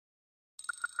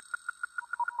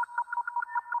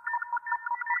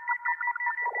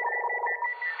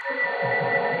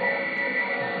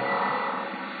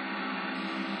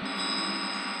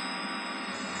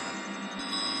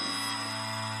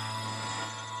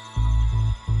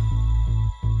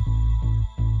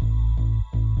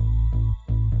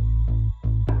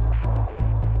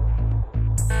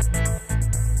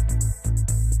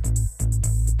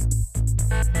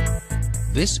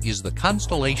This is the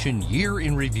Constellation Year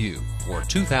in Review for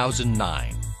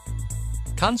 2009.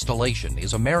 Constellation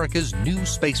is America's new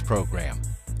space program,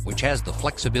 which has the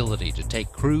flexibility to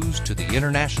take crews to the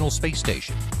International Space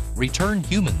Station, return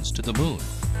humans to the Moon,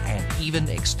 and even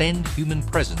extend human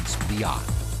presence beyond.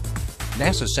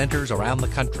 NASA centers around the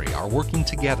country are working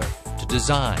together to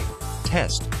design,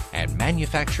 test, and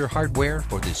manufacture hardware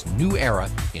for this new era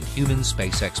in human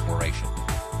space exploration.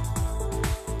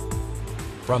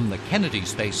 From the Kennedy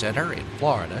Space Center in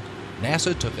Florida,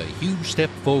 NASA took a huge step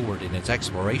forward in its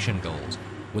exploration goals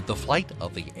with the flight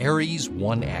of the Ares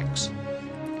 1X.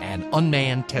 An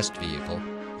unmanned test vehicle,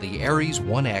 the Ares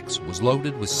 1X was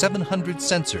loaded with 700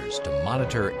 sensors to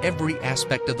monitor every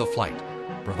aspect of the flight,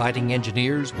 providing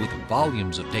engineers with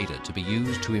volumes of data to be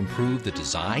used to improve the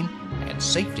design and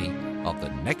safety of the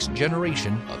next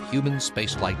generation of human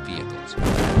spaceflight vehicles.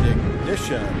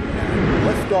 Ignition and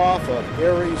liftoff of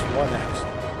Ares 1X.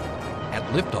 At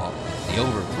liftoff, the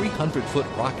over 300-foot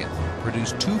rocket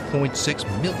produced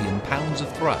 2.6 million pounds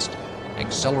of thrust,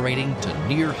 accelerating to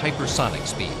near hypersonic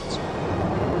speeds.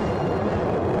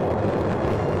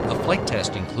 The flight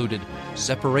test included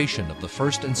separation of the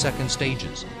first and second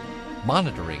stages,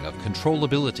 monitoring of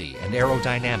controllability and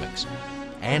aerodynamics,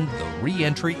 and the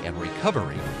re-entry and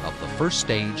recovery of the first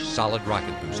stage solid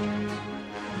rocket booster.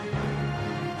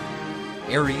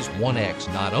 Ares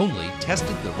 1X not only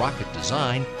tested the rocket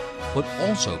design, but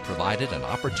also provided an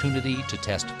opportunity to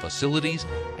test facilities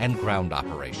and ground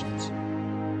operations.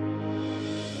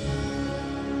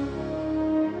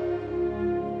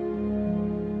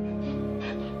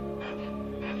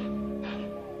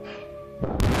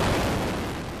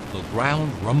 The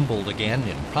ground rumbled again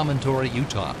in Promontory,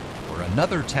 Utah, where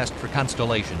another test for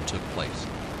Constellation took place.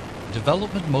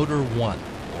 Development Motor 1,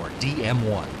 or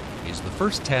DM1, is the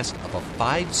first test of a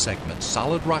 5-segment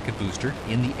solid rocket booster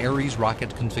in the Ares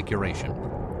rocket configuration.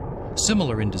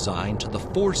 Similar in design to the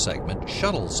 4-segment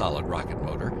shuttle solid rocket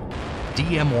motor,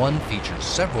 DM1 features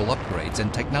several upgrades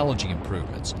and technology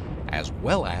improvements, as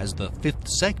well as the 5th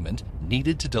segment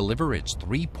needed to deliver its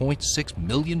 3.6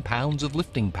 million pounds of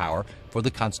lifting power for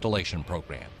the Constellation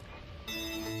program.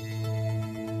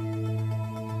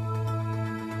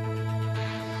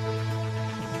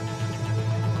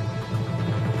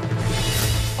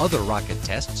 Other rocket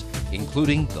tests,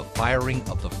 including the firing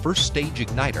of the first stage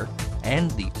igniter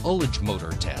and the ullage motor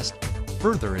test,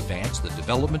 further advance the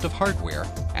development of hardware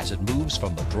as it moves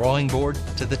from the drawing board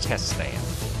to the test stand.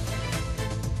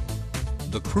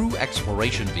 The crew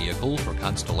exploration vehicle for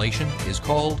Constellation is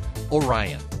called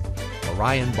Orion.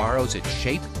 Orion borrows its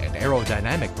shape and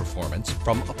aerodynamic performance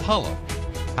from Apollo.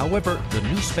 However, the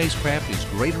new spacecraft is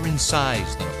greater in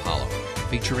size than Apollo,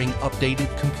 featuring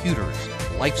updated computers,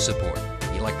 life support,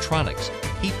 electronics,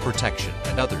 heat protection,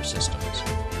 and other systems.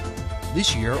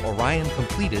 This year, Orion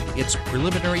completed its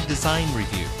preliminary design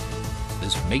review.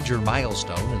 This major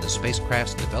milestone in the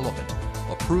spacecraft's development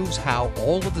approves how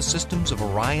all of the systems of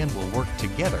Orion will work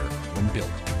together when built.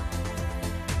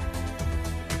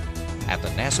 At the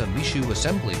NASA Michoud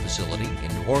Assembly Facility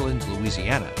in New Orleans,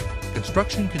 Louisiana,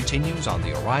 construction continues on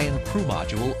the Orion Crew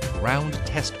Module Ground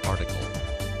Test Article.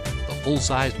 The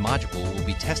full-sized module will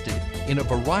be tested in a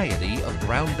variety of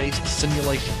ground-based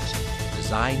simulations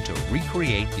designed to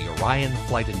recreate the Orion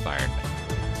flight environment.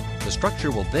 The structure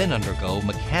will then undergo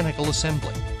mechanical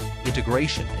assembly,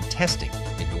 integration, and testing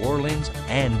in New Orleans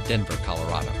and Denver,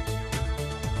 Colorado.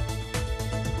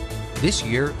 This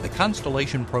year, the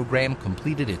Constellation program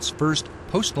completed its first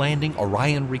post-landing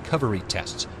Orion recovery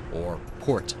tests, or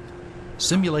PORT.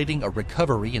 Simulating a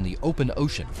recovery in the open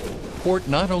ocean, PORT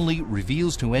not only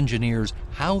reveals to engineers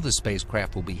how the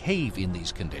spacecraft will behave in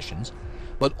these conditions,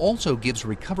 but also gives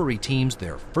recovery teams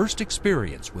their first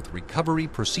experience with recovery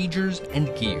procedures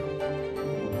and gear.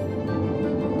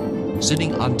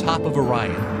 Sitting on top of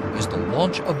Orion is the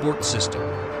Launch Abort System,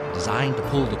 designed to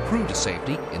pull the crew to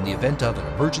safety in the event of an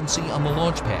emergency on the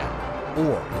launch pad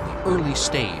or in the early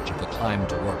stage of the climb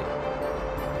to orbit.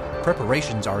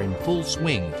 Preparations are in full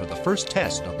swing for the first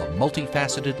test of the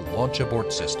multifaceted Launch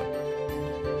Abort System.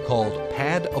 Called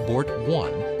Pad Abort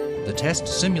 1, the test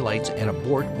simulates an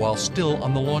abort while still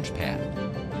on the launch pad.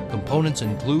 Components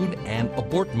include an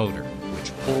abort motor,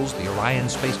 which pulls the Orion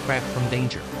spacecraft from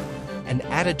danger, an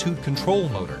attitude control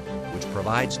motor, which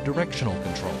provides directional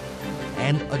control,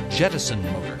 and a jettison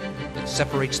motor that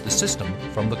separates the system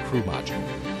from the crew module.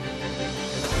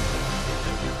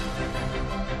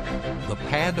 The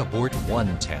Pad Abort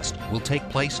 1 test will take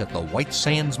place at the White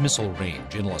Sands Missile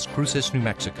Range in Las Cruces, New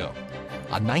Mexico.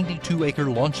 A 92-acre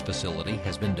launch facility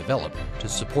has been developed to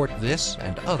support this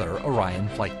and other Orion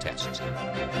flight tests.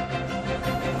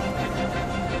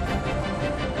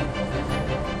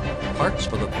 parts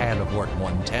for the pad abort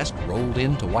 1 test rolled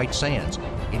into White Sands,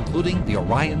 including the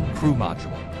Orion crew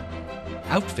module.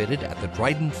 Outfitted at the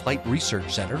Dryden Flight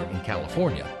Research Center in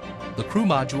California, the crew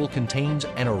module contains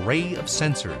an array of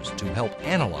sensors to help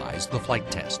analyze the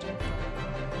flight test.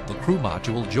 The crew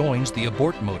module joins the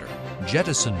abort motor,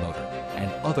 jettison motor,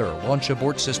 and other launch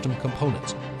abort system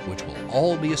components, which will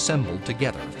all be assembled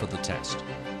together for the test.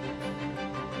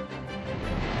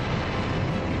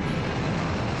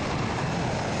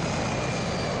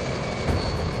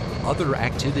 Other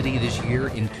activity this year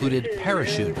included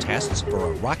parachute tests for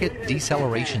a rocket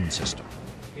deceleration system,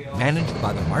 managed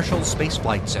by the Marshall Space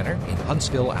Flight Center in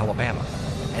Huntsville, Alabama,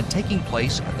 and taking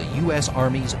place at the U.S.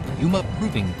 Army's Yuma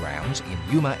Proving Grounds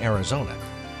in Yuma, Arizona.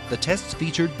 The tests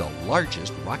featured the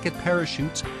largest rocket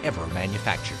parachutes ever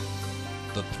manufactured.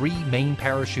 The 3 main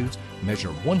parachutes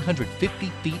measure 150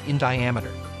 feet in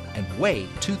diameter and weigh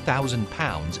 2,000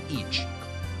 pounds each.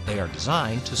 They are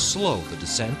designed to slow the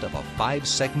descent of a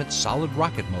 5-segment solid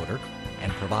rocket motor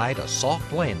and provide a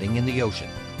soft landing in the ocean,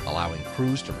 allowing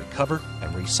crews to recover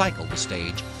and recycle the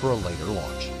stage for a later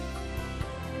launch.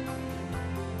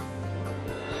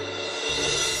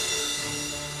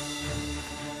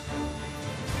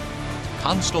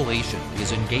 Constellation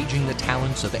is engaging the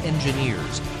talents of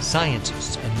engineers,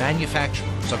 scientists, and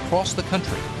manufacturers across the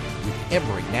country, with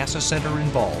every NASA center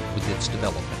involved with its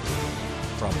development.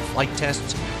 From flight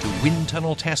tests to wind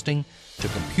tunnel testing to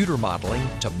computer modeling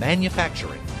to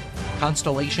manufacturing,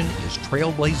 Constellation is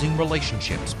trailblazing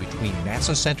relationships between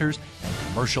NASA centers and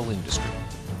commercial industry.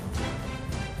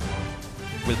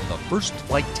 With the first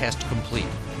flight test complete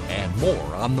and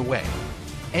more on the way,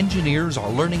 engineers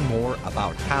are learning more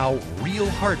about how real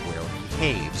hardware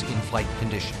behaves in flight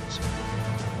conditions.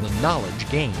 The knowledge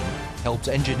gained helps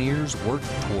engineers work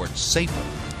towards safer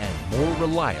and more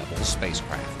reliable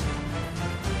spacecraft.